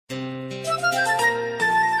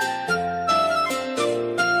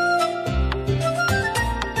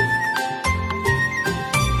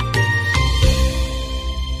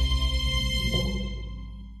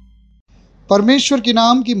परमेश्वर के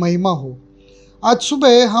नाम की महिमा हो। आज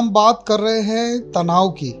सुबह हम बात कर रहे हैं तनाव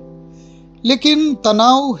की। लेकिन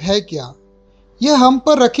तनाव है क्या? यह हम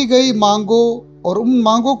पर रखी गई मांगों और उन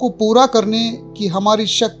मांगों को पूरा करने की हमारी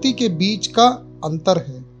शक्ति के बीच का अंतर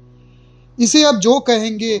है। इसे आप जो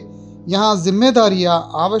कहेंगे, यहाँ जिम्मेदारियां,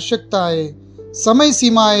 आवश्यकताएं, समय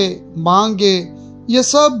सीमाएं, मांगे, ये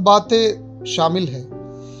सब बातें शामिल है।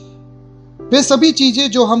 वे सभी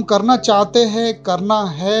चीजें जो हम करना चाहते हैं, करना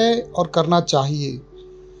है और करना चाहिए,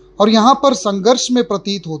 और यहाँ पर संघर्ष में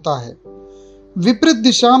प्रतीत होता है। विपरीत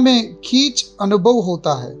दिशा में खींच अनुभव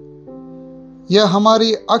होता है। यह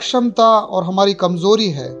हमारी अक्षमता और हमारी कमजोरी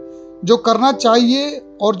है। जो करना चाहिए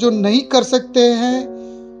और जो नहीं कर सकते हैं,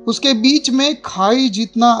 उसके बीच में खाई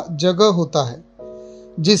जितना जगह होता है,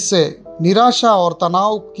 जिससे निराशा और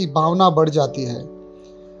तनाव की भावना बढ़ जाती है।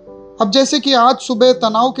 अब जैसे कि आज सुबह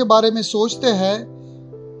तनाव के बारे में सोचते हैं,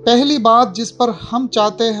 पहली बात जिस पर हम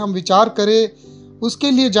चाहते हैं हम विचार करें,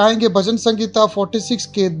 उसके लिए जाएंगे भजन संहिता 46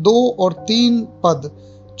 के 2 और 3 पद,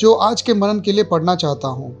 जो आज के मनन के लिए पढ़ना चाहता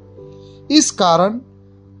हूं। इस कारण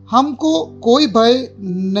हमको कोई भय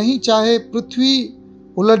नहीं, चाहे पृथ्वी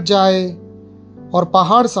उलट जाए और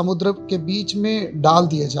पहाड़ समुद्र के बीच में डाल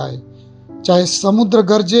दिए जाए, चाहे समुद्र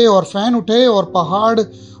गरजे और फैन उठे और पहाड़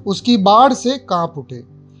उसकी बाढ़ से कांप उठे।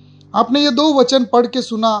 आपने ये 2 वचन पढ़ के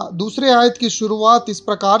सुना। दूसरे आयत की शुरुआत इस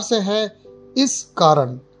प्रकार से है, इस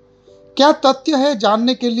कारण। क्या तथ्य है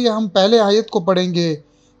जानने के लिए हम पहले आयत को पढ़ेंगे।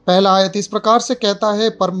 पहला आयत इस प्रकार से कहता है,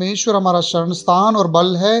 परमेश्वर हमारा शरण स्थान और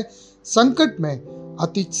बल है, संकट में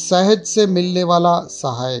अति सहज से मिलने वाला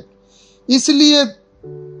सहायक। इसलिए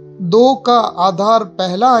 2 का आधार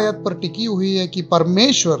पहला आयत पर टिकी हुई है कि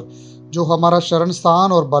परमेश्वर जो हमारा शरण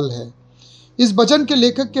स्थान और बल है। इस भजन के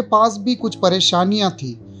लेखक के पास भी कुछ परेशानियां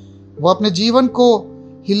थी। वो अपने जीवन को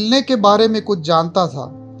हिलने के बारे में कुछ जानता था।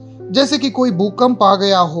 जैसे कि कोई भूकंप आ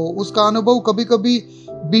गया हो, उसका अनुभव कभी कभी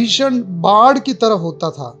भीषण बाढ़ की तरह होता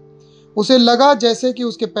था। उसे लगा जैसे कि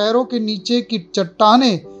उसके पैरों के नीचे की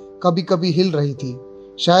चट्टानें कभी कभी हिल रही थी।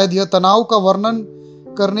 शायद यह तनाव का वर्णन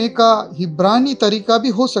करने का हिब्रानी तरीका भी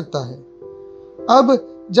हो सकता है। अब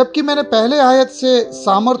जबकि मैंने पहले आयत से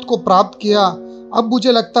सामर्थ को प्राप्त किया, अब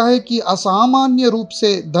मुझे लगता है कि असामान्य रूप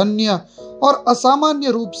से धन्य और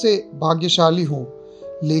असामान्य रूप से भाग्यशाली हूं।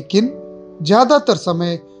 लेकिन ज्यादातर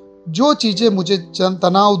समय जो चीजें मुझे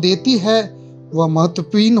तनाव देती है वह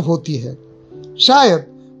महत्वपूर्ण होती है। शायद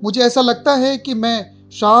मुझे ऐसा लगता है कि मैं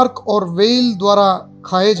शार्क और व्हेल द्वारा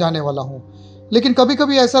खाए जाने वाला हूं। लेकिन कभी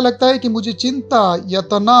कभी ऐसा लगता है कि मुझे चिंता या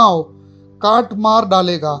तनाव काट मार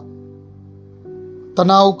डालेगा।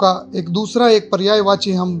 तनाव का एक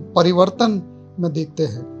पर्यायवाची हम परिवर्तन में देखते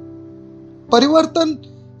हैं। परिवर्तन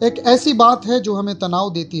एक ऐसी बात है जो हमें तनाव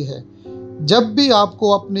देती है। जब भी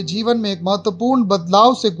आपको अपने जीवन में एक महत्वपूर्ण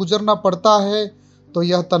बदलाव से गुजरना पड़ता है तो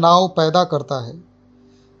यह तनाव पैदा करता है।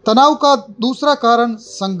 तनाव का दूसरा कारण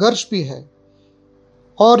संघर्ष भी है,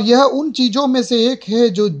 और यह उन चीजों में से एक है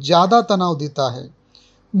जो ज्यादा तनाव देता है।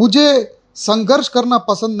 मुझे संघर्ष करना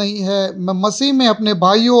पसंद नहीं है। मैं मसीह में अपने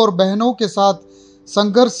भाइयों और बहनों के साथ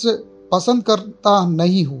संघर्ष पसंद करता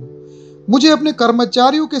नहीं हूँ। मुझे अपने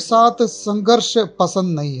कर्मचारियों के साथ संघर्ष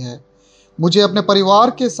पसंद नहीं है। मुझे अपने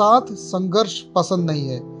परिवार के साथ संघर्ष पसंद नहीं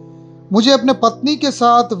है। मुझे अपने पत्नी के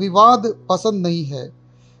साथ विवाद पसंद नहीं है।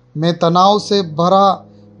 मैं तनाव से भरा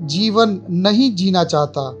जीवन नहीं जीना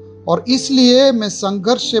चाहता, और इसलिए मैं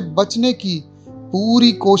संघर्ष से बचने की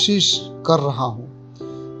पूरी कोशिश कर रहा हूँ।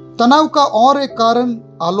 तनाव का और एक कारण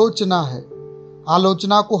आलोचना है।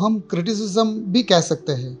 आलोचना को हम क्रिटिसिज्म भी कह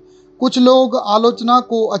सकते हैं। कुछ लोग आलोचना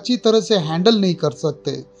को अच्छी तरह से हैंडल नहीं कर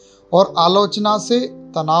सकते और आलोचना से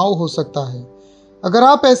तनाव हो सकता है। अगर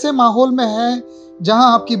आप ऐसे माहौल में हैं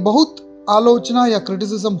जहां आपकी बहुत आलोचना या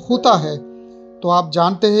क्रिटिसिज्म होता है, तो आप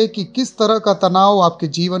जानते हैं कि किस तरह का तनाव आपके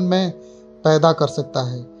जीवन में पैदा कर सकता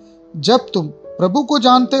है। जब तुम प्रभु को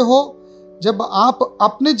जानते हो, जब आप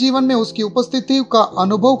अपने जीवन में उसकी उपस्थिति का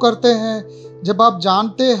अनुभव करते हैं, जब आप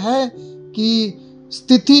जानते हैं कि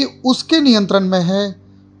स्थिति उसके नियंत्रण में है,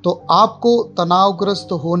 तो आपको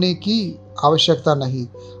तनावग्रस्त होने की आवश्यकता नहीं।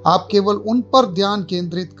 आप केवल उन पर ध्यान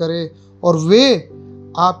केंद्रित करें और वे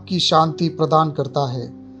आपकी शांति प्रदान करता है।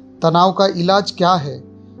 तनाव का इलाज क्या है?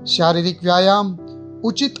 शारीरिक व्यायाम,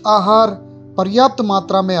 उचित आहार, पर्याप्त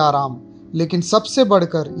मात्रा में आराम। लेकिन सबसे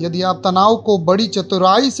बढ़कर यदि आप तनाव को बड़ी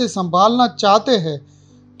चतुराई से संभालना चाहते हैं,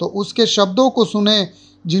 तो उसके शब्दों को सुने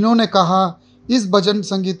जिन्होंने कहा इस भजन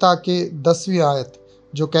संगीता के 10वीं आयत,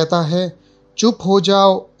 जो कहता है, चुप हो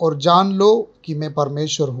जाओ और जान लो कि मैं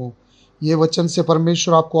परमेश्वर हूँ। ये वचन से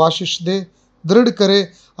परमेश्वर आपको आशीष दे, दृढ़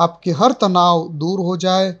करे, आपके हर तनाव दूर हो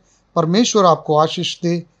जाए। परमेश्वर आपको आशीष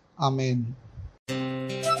दे। आमीन।